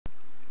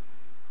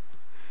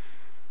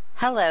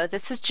Hello,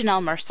 this is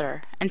Janelle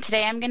Mercer, and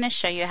today I'm going to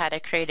show you how to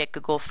create a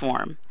Google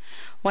form.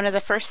 One of the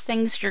first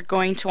things you're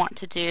going to want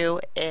to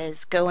do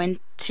is go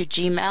into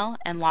Gmail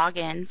and log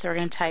in. So we're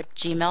going to type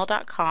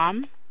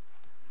gmail.com,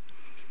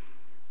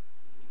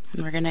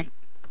 and we're going to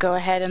go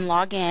ahead and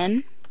log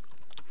in.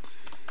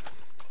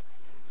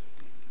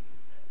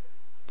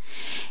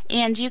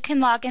 And you can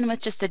log in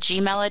with just a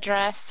Gmail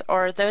address,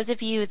 or those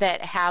of you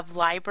that have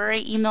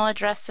library email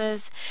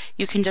addresses,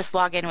 you can just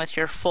log in with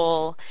your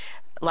full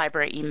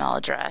library email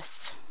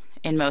address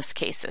in most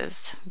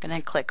cases. I'm going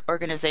to click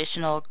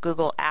Organizational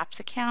Google Apps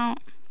account.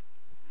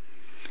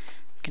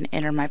 I'm going to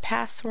enter my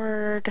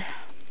password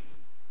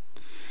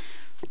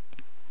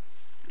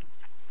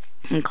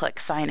and click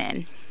Sign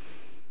In.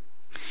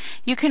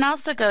 You can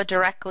also go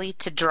directly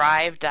to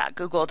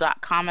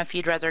drive.google.com if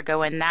you'd rather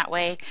go in that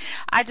way.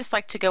 I just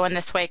like to go in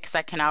this way because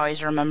I can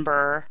always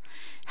remember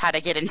how to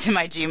get into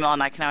my Gmail,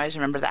 and I can always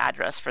remember the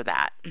address for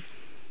that.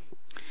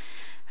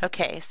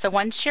 Okay, so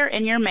once you're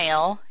in your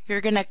mail,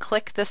 you're going to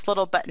click this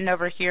little button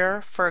over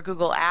here for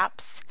Google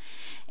Apps,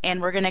 and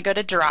we're going to go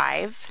to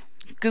Drive.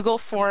 Google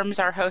Forms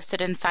are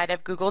hosted inside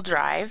of Google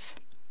Drive.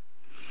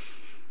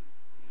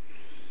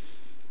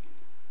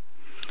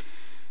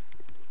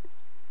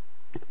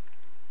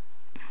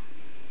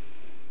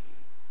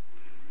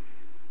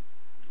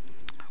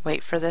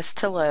 Wait for this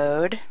to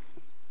load.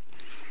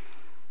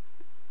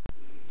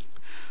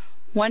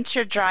 Once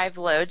your Drive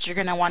loads, you're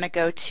going to want to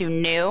go to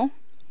New,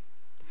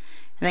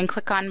 and then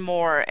click on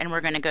More, and we're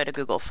going to go to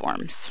Google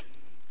Forms.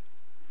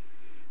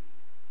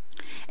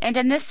 And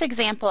in this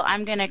example,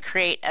 I'm going to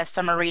create a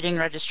summer reading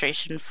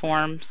registration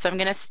form. So I'm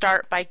going to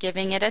start by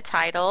giving it a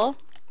title.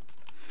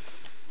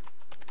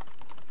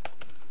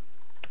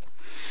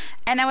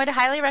 And I would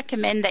highly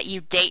recommend that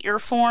you date your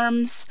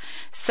forms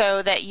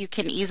so that you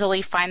can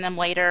easily find them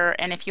later.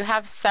 And if you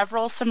have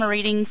several summer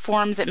reading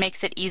forms, it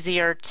makes it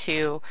easier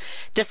to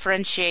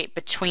differentiate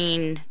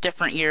between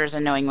different years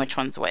and knowing which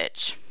one's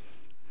which.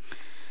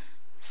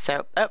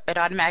 So, it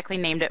automatically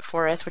named it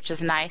for us, which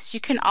is nice. You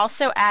can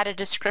also add a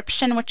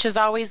description, which is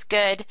always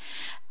good.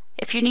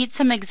 If you need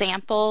some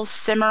examples,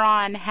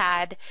 Cimarron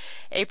had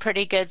a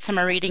pretty good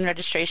summer reading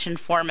registration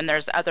form, and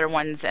there's other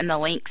ones in the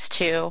links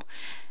too.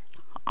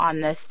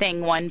 On the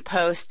Thing One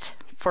post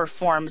for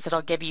forms,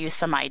 it'll give you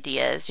some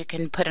ideas. You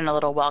can put in a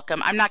little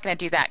welcome. I'm not going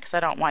to do that because I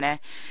don't want to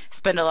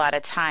spend a lot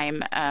of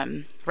time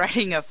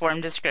writing a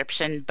form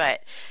description,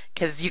 but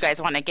because you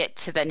guys want to get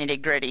to the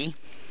nitty-gritty.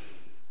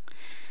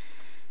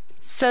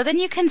 So then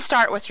you can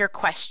start with your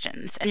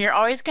questions, and you're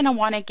always going to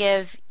want to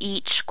give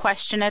each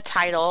question a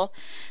title.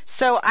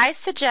 So I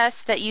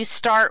suggest that you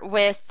start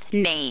with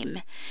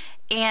name,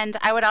 and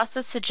I would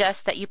also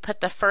suggest that you put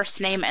the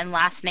first name and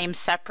last name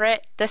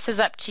separate. This is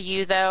up to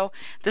you though.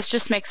 This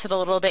just makes it a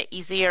little bit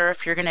easier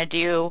if you're going to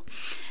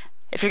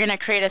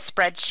create a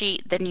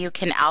spreadsheet, then you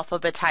can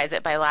alphabetize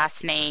it by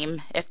last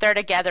name. If they're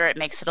together, it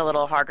makes it a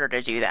little harder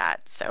to do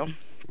that.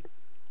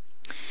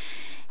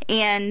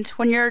 And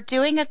when you're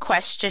doing a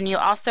question, you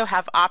also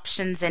have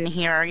options in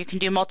here. You can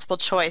do multiple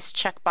choice,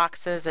 check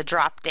boxes, a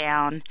drop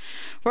down.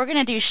 We're going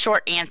to do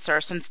short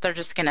answer since they're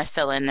just going to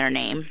fill in their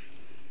name.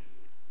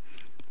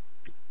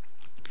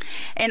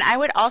 And I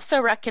would also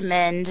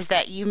recommend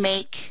that you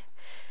make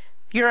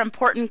your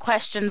important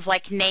questions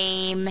like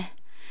name,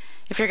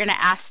 if you're going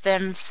to ask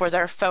them for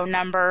their phone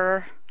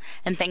number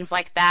and things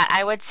like that,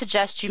 I would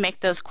suggest you make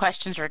those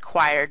questions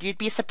required. You'd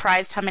be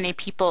surprised how many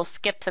people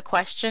skip the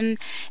question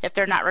if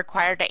they're not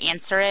required to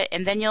answer it,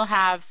 and then you'll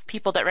have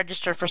people that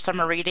register for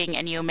summer reading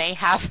and you may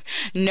have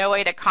no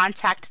way to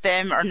contact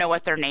them or know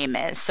what their name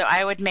is. So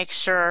I would make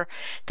sure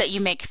that you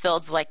make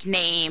fields like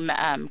name,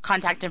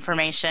 contact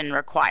information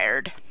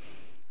required.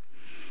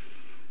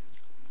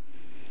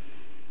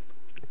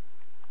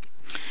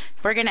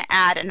 We're going to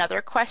add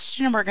another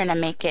question. We're going to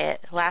make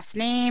it last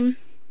name.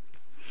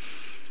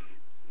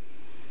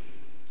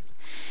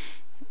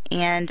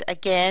 And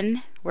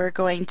again, we're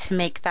going to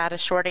make that a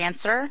short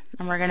answer,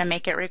 and we're going to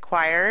make it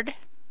required.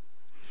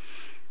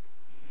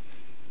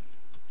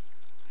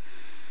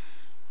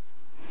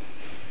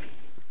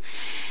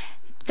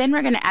 Then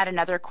we're going to add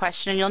another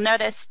question, and you'll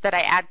notice that I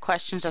add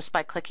questions just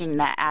by clicking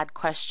that Add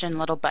Question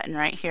little button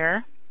right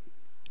here.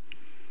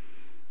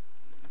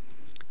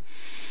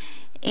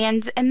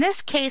 And in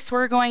this case,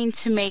 we're going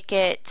to make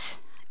it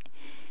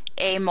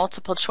a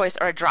multiple choice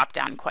or a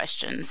drop-down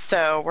question.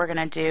 So we're going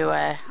to do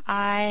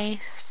I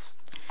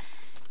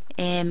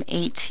am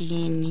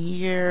 18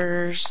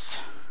 years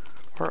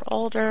or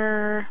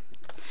older.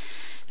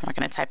 I'm not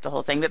going to type the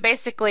whole thing, but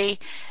basically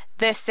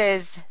this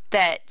is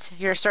that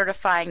you're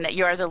certifying that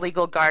you are the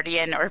legal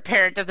guardian or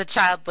parent of the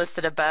child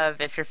listed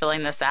above if you're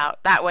filling this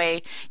out. That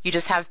way you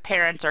just have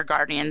parents or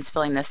guardians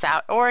filling this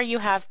out, or you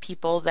have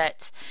people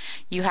that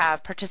you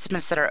have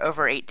participants that are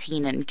over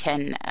 18 and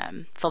can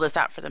fill this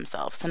out for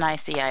themselves. And I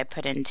see I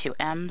put in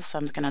 2M, so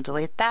I'm going to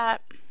delete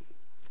that.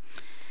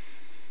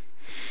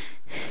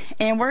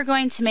 And we're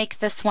going to make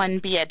this one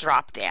be a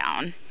drop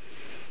down,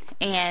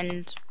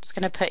 and just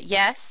going to put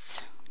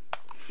yes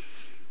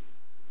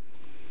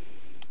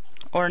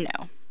or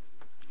no.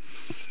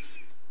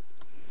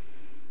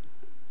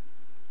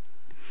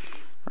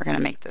 We're going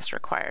to make this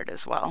required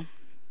as well.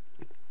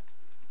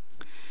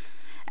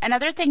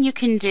 Another thing you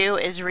can do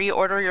is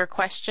reorder your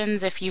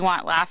questions. If you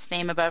want last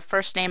name above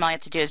first name, all you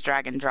have to do is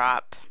drag and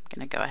drop. I'm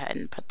going to go ahead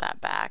and put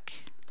that back.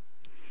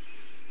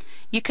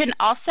 You can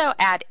also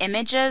add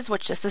images,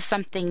 which this is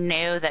something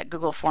new that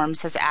Google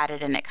Forms has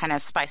added, and it kind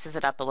of spices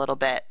it up a little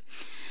bit.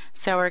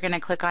 So we're going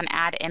to click on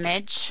Add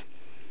Image.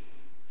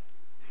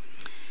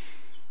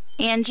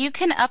 And you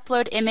can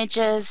upload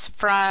images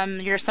from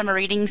your summer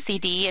reading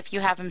CD. If you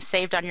have them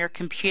saved on your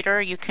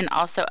computer, you can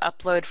also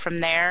upload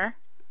from there.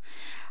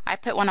 I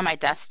put one on my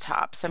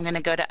desktop, so I'm going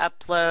to go to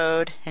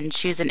Upload and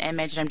choose an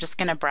image, and I'm just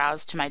going to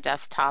browse to my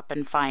desktop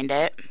and find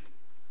it.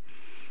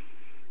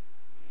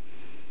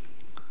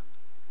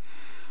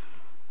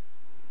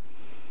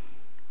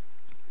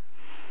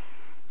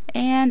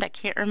 And I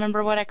can't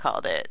remember what I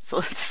called it, so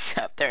let's,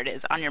 oh, there it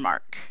is, On Your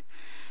Mark.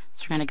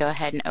 So we're going to go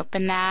ahead and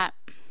open that,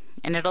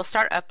 and it'll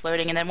start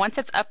uploading, and then once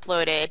it's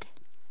uploaded,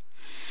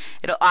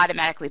 it'll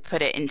automatically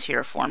put it into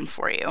your form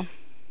for you.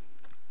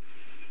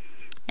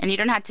 And you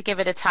don't have to give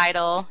it a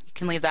title. You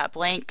can leave that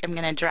blank. I'm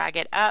going to drag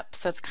it up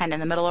so it's kind of in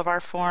the middle of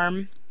our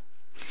form.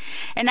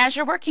 And as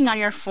you're working on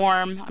your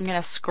form, I'm going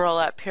to scroll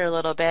up here a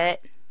little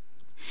bit.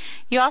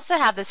 You also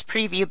have this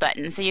preview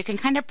button, so you can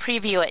kind of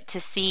preview it to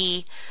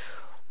see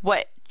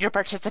what your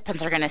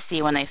participants are going to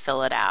see when they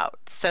fill it out.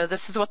 So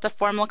this is what the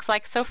form looks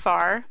like so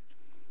far.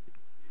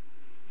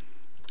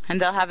 And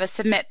they'll have a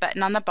submit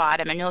button on the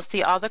bottom, and you'll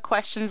see all the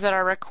questions that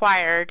are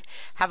required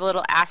have a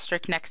little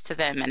asterisk next to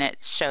them, and it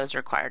shows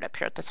required up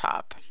here at the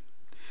top.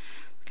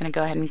 I'm going to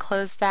go ahead and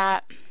close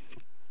that.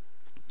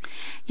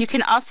 You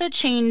can also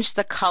change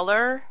the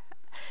color,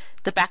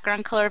 the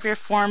background color of your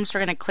form. So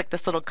we're going to click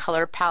this little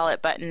color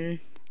palette button,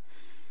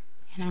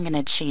 and I'm going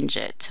to change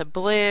it to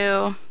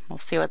blue. We'll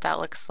see what that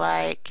looks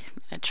like.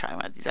 I'm going to try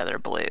one of these other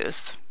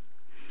blues.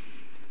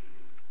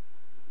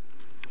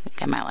 I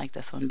think I might like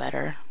this one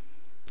better.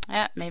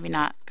 Maybe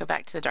not. Go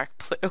back to the dark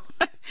blue.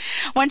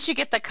 Once you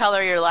get the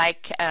color you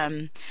like,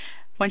 it'll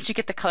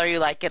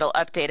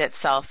update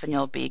itself and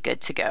you'll be good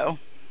to go.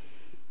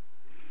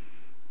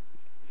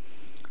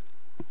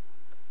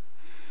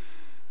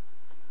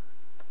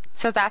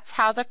 So that's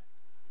how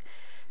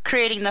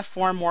creating the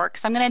form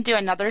works. I'm going to do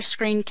another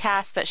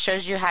screencast that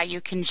shows you how you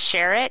can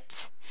share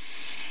it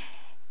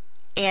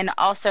and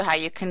also how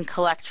you can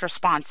collect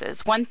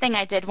responses. One thing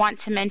I did want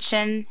to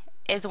mention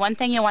is one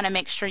thing you want to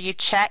make sure you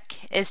check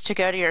is to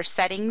go to your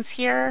settings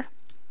here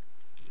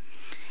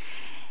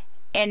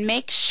and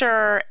make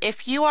sure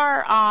if you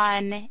are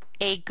on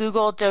a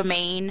Google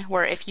domain,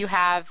 where if you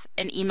have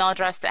an email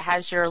address that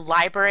has your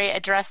library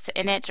address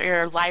in it or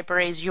your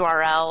library's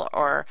URL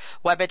or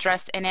web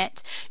address in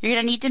it, you're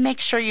going to need to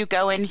make sure you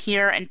go in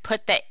here and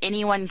put that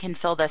anyone can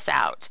fill this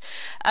out.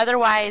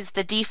 Otherwise,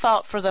 the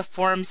default for the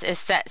forms is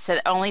set so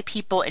that only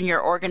people in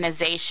your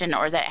organization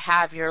or that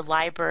have your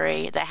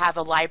library, that have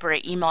a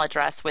library email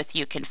address with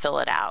you, can fill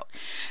it out.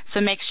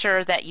 So make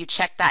sure that you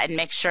check that and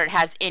make sure it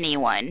has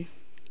anyone.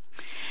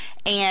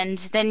 And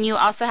then you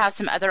also have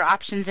some other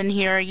options in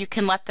here. You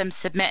can let them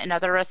submit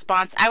another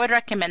response. I would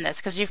recommend this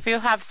because if you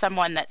have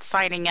someone that's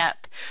signing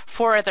up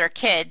for their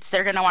kids,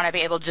 they're going to want to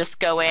be able to just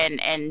go in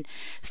and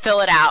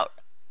fill it out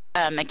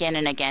again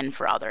and again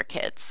for all their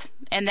kids.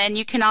 And then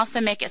you can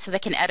also make it so they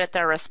can edit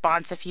their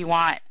response if you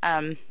want.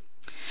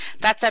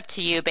 That's up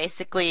to you.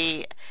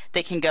 Basically,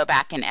 they can go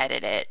back and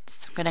edit it.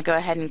 So I'm going to go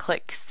ahead and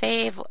click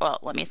Save. Well,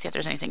 let me see if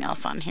there's anything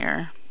else on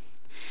here.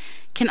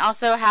 Can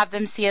also have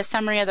them see a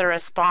summary of the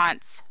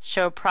response,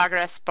 show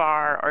progress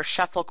bar, or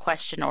shuffle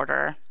question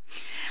order.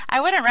 I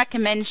wouldn't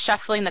recommend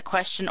shuffling the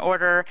question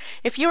order.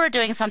 If you were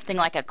doing something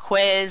like a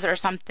quiz or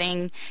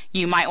something,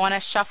 you might want to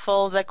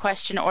shuffle the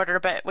question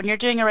order, but when you're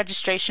doing a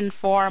registration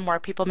form where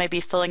people may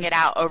be filling it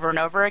out over and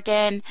over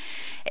again,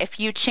 if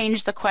you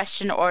change the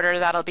question order,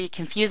 that'll be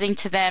confusing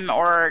to them,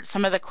 or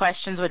some of the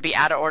questions would be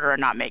out of order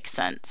and not make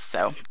sense.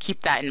 So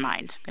keep that in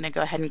mind. I'm going to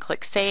go ahead and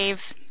click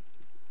Save.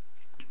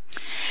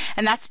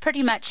 And that's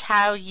pretty much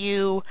how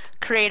you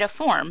create a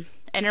form.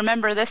 And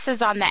remember, this is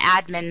on the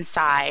admin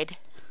side.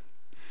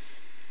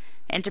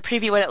 And to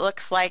preview what it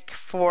looks like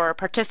for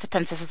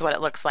participants, this is what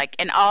it looks like.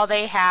 And all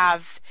they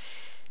have,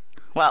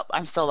 well,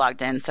 I'm still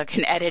logged in, so I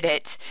can edit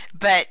it.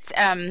 But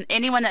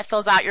anyone that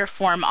fills out your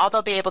form, all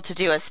they'll be able to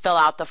do is fill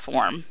out the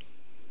form,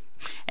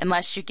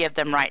 unless you give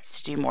them rights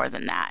to do more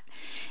than that.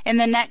 In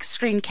the next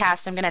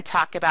screencast, I'm going to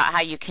talk about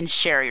how you can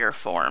share your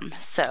form.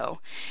 So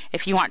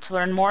if you want to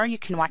learn more, you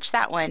can watch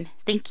that one.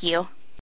 Thank you.